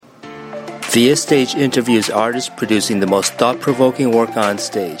Via Stage interviews artists producing the most thought-provoking work on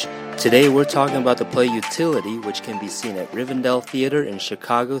stage. Today we're talking about the play Utility, which can be seen at Rivendell Theater in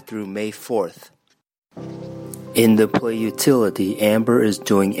Chicago through May 4th. In the play Utility, Amber is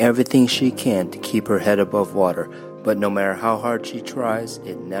doing everything she can to keep her head above water, but no matter how hard she tries,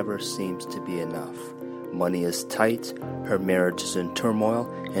 it never seems to be enough. Money is tight, her marriage is in turmoil,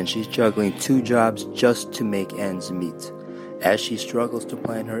 and she's juggling 2 jobs just to make ends meet. As she struggles to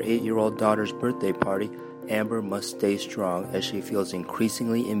plan her 8-year-old daughter's birthday party, Amber must stay strong as she feels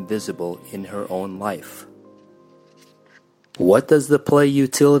increasingly invisible in her own life. What does the play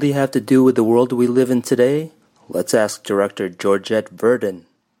Utility have to do with the world we live in today? Let's ask director Georgette Verdon.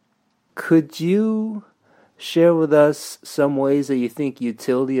 Could you share with us some ways that you think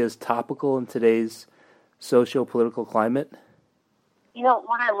utility is topical in today's socio-political climate? You know,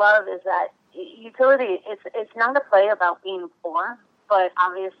 what I love is that Utility, it's not a play about being poor, but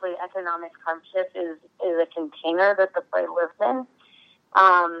obviously economic hardship is a container that the play lives in.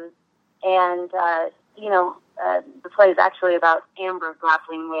 The play is actually about Amber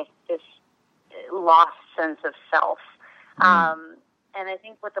grappling with this lost sense of self. And I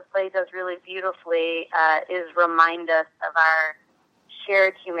think what the play does really beautifully is remind us of our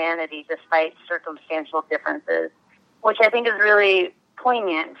shared humanity despite circumstantial differences, which I think is really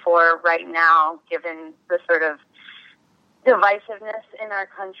poignant for right now, given the sort of divisiveness in our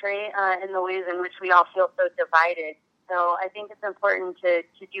country and the ways in which we all feel so divided. So I think it's important to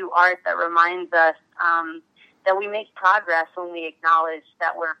do art that reminds us that we make progress when we acknowledge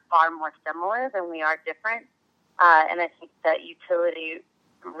that we're far more similar than we are different. And I think that Utility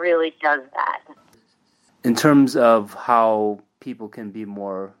really does that. In terms of how people can be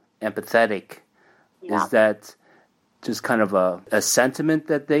more empathetic, is that just kind of a sentiment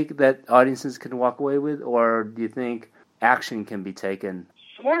that audiences can walk away with, or do you think action can be taken?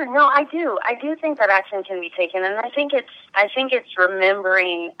 Yeah, no, I do. I do think that action can be taken, and I think it's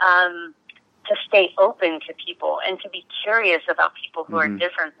remembering to stay open to people and to be curious about people who are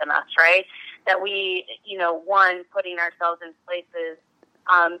different than us, right? That we, putting ourselves in places,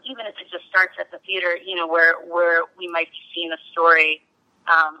 even if it just starts at the theater, where we might be seeing a story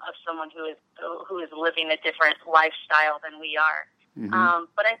of someone who is living a different lifestyle than we are.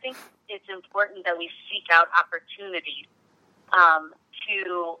 But I think it's important that we seek out opportunities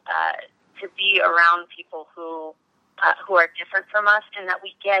to be around people who are different from us, and that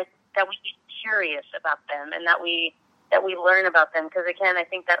we get curious about them, and that we learn about them. Because again, I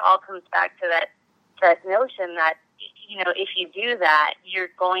think that all comes back to that notion that if you do that, you're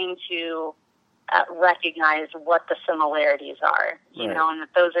going to recognize what the similarities are, and that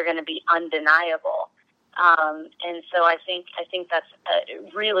those are going to be undeniable. And so I think that's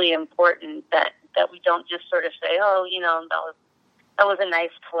really important that we don't just sort of say, that was a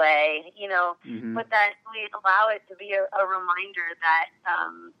nice play, but that we allow it to be a reminder that,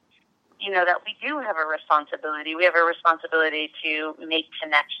 that we do have a responsibility. We have a responsibility to make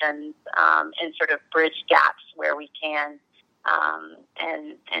connections and sort of bridge gaps where we can.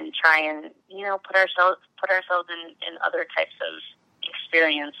 And try and put ourselves in other types of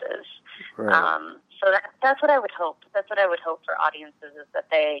experiences. Right. So that's what I would hope. That's what I would hope for audiences, is that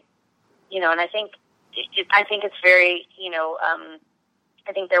they, and I think it's very,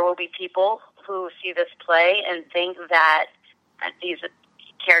 I think there will be people who see this play and think that these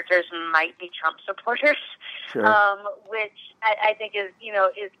characters might be Trump supporters, which I think is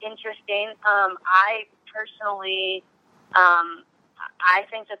interesting. I personally. I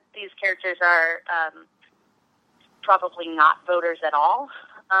think that these characters are probably not voters at all.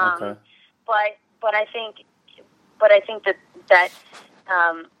 But I think that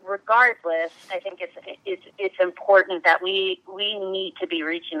regardless, I think it's important that we need to be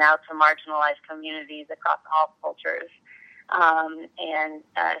reaching out to marginalized communities across all cultures and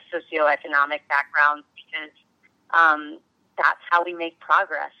socioeconomic backgrounds, because that's how we make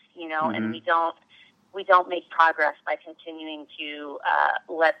progress. And we don't make progress by continuing to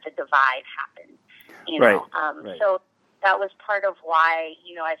let the divide happen, Right. So that was part of why,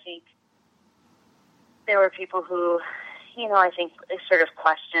 I think there were people who, I think sort of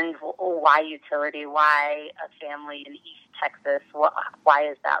questioned, why Utility, why a family in East Texas, why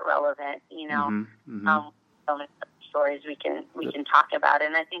is that relevant? So many stories we can talk about,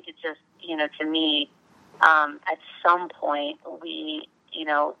 and I think it's just, to me, at some point we,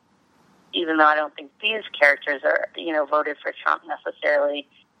 even though I don't think these characters are, voted for Trump necessarily,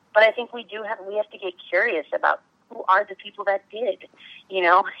 but I think we have to get curious about who are the people that did, and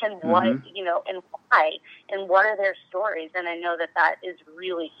what, and why, and what are their stories. And I know that is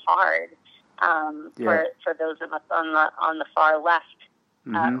really hard for those of us on the far left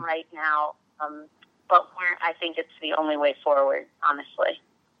right now. But I think it's the only way forward, honestly.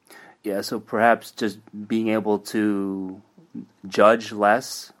 Yeah, so perhaps just being able to judge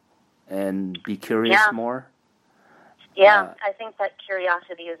less and be curious more. Yeah, I think that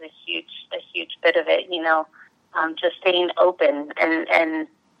curiosity is a huge bit of it. Just staying open and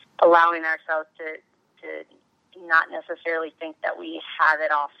allowing ourselves to not necessarily think that we have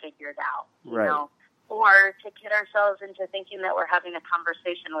it all figured out. You know, or to get ourselves into thinking that we're having a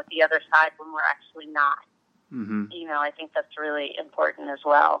conversation with the other side when we're actually not. Mm-hmm. I think that's really important as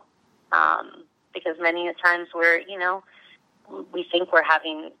well, because many a times we think we're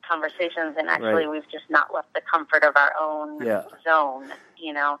having conversations, and actually we've just not left the comfort of our own zone,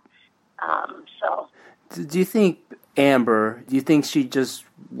 so. Do you think Amber, she just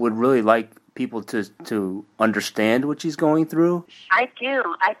would really like people to understand what she's going through? I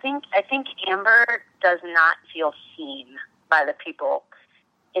do. I think Amber does not feel seen by the people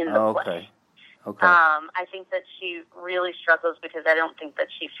in the play. Okay. I think that she really struggles because I don't think that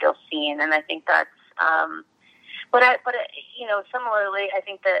she feels seen, and I think that's. But similarly, I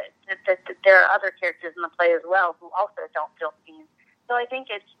think that there are other characters in the play as well who also don't feel seen. So I think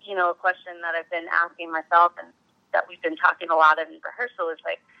it's a question that I've been asking myself, and that we've been talking a lot in rehearsal, is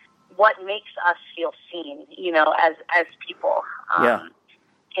like, what makes us feel seen, as people. And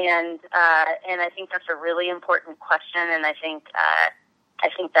I think that's a really important question, and I think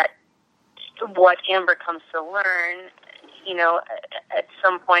that what Amber comes to learn, at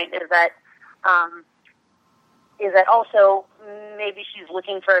some point is that also maybe she's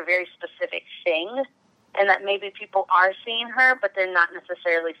looking for a very specific thing, and that maybe people are seeing her, but they're not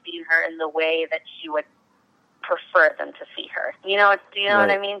necessarily seeing her in the way that she would prefer them to see her. Do you know what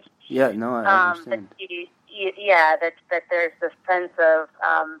I mean? Yeah, no, I understand. That there's this sense of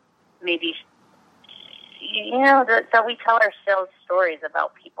maybe, that we tell ourselves stories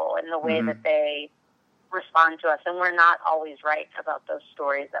about people and the way that they respond to us, and we're not always right about those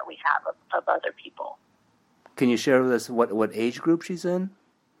stories that we have of other people. Can you share with us what age group she's in?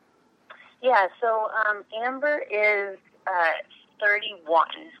 Yeah, so Amber is 31.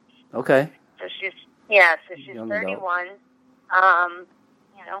 Okay. So she's 31.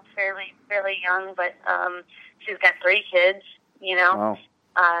 Fairly young, but she's got 3 kids. Wow.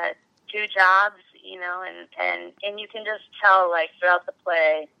 2 jobs. And you can just tell, like, throughout the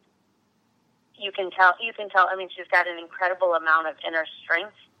play, you can tell. I mean, she's got an incredible amount of inner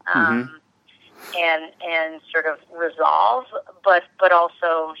strength. And sort of resolve, but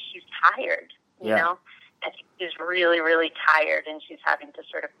also she's tired, you know? And she's really, really tired, and she's having to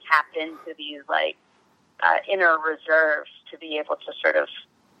sort of tap into these, like, inner reserves to be able to sort of,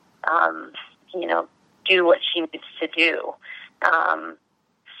 do what she needs to do.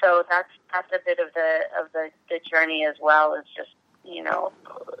 So that's a bit of the journey as well, is just,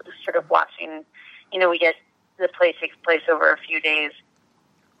 sort of watching, we get, the play takes place over a few days.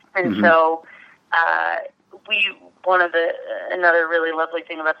 And so, another really lovely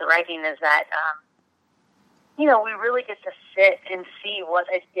thing about the writing is that, we really get to sit and see what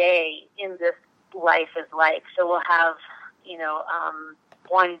a day in this life is like. So we'll have,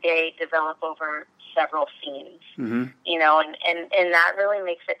 one day develop over several scenes, and that really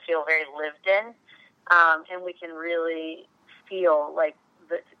makes it feel very lived in. And we can really feel like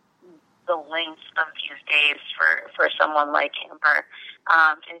the length of these days for someone like Amber,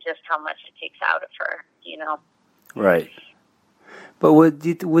 and just how much it takes out of her, Right. But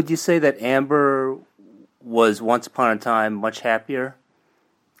would you say that Amber was once upon a time much happier?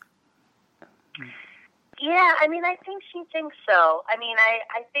 Yeah, I mean, I think she thinks so. I mean,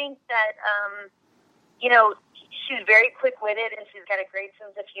 I think that, she's very quick-witted, and she's got a great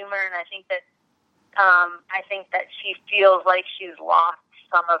sense of humor, and I think that she feels like she's lost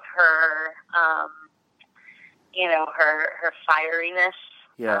some of her, her fieriness.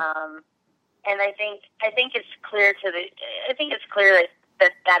 Yeah. And I think it's clear that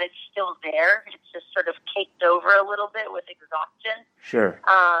it's still there. It's just sort of caked over a little bit with exhaustion. Sure.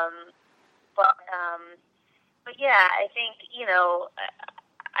 But yeah, I think,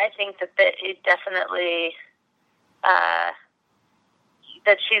 I think that it definitely,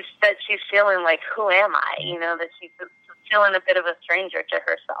 that she's feeling like, who am I? That she's feeling a bit of a stranger to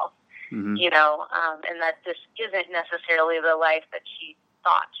herself, and that this isn't necessarily the life that she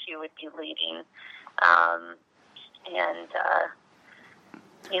thought she would be leading.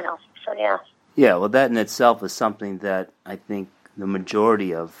 So yeah. Yeah, well, that in itself is something that I think the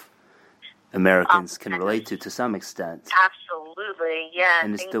majority of Americans can relate to some extent. Absolutely, yeah.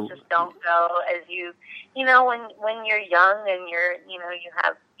 And things just don't go as when you're young and you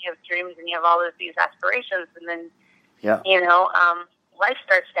have dreams and you have all of these aspirations, and then life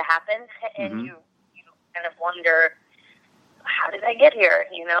starts to happen, and Mm-hmm. you kind of wonder, how did I get here,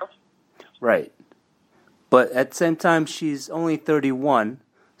 you know? Right. But at the same time, she's only 31,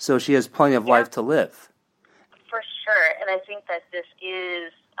 so she has plenty of life to live. For sure. And I think that this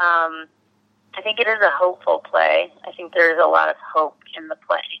is, I think it is a hopeful play. I think there is a lot of hope in the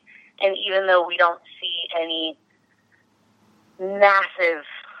play. And even though we don't see any massive,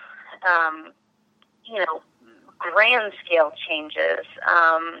 grand scale changes,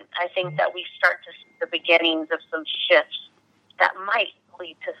 I think that we start to see the beginnings of some shifts that might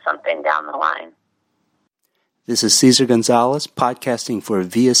lead to something down the line. This is Cesar Gonzalez podcasting for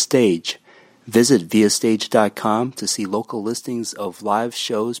Via Stage. Visit viastage.com to see local listings of live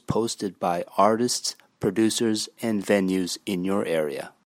shows posted by artists, producers, and venues in your area.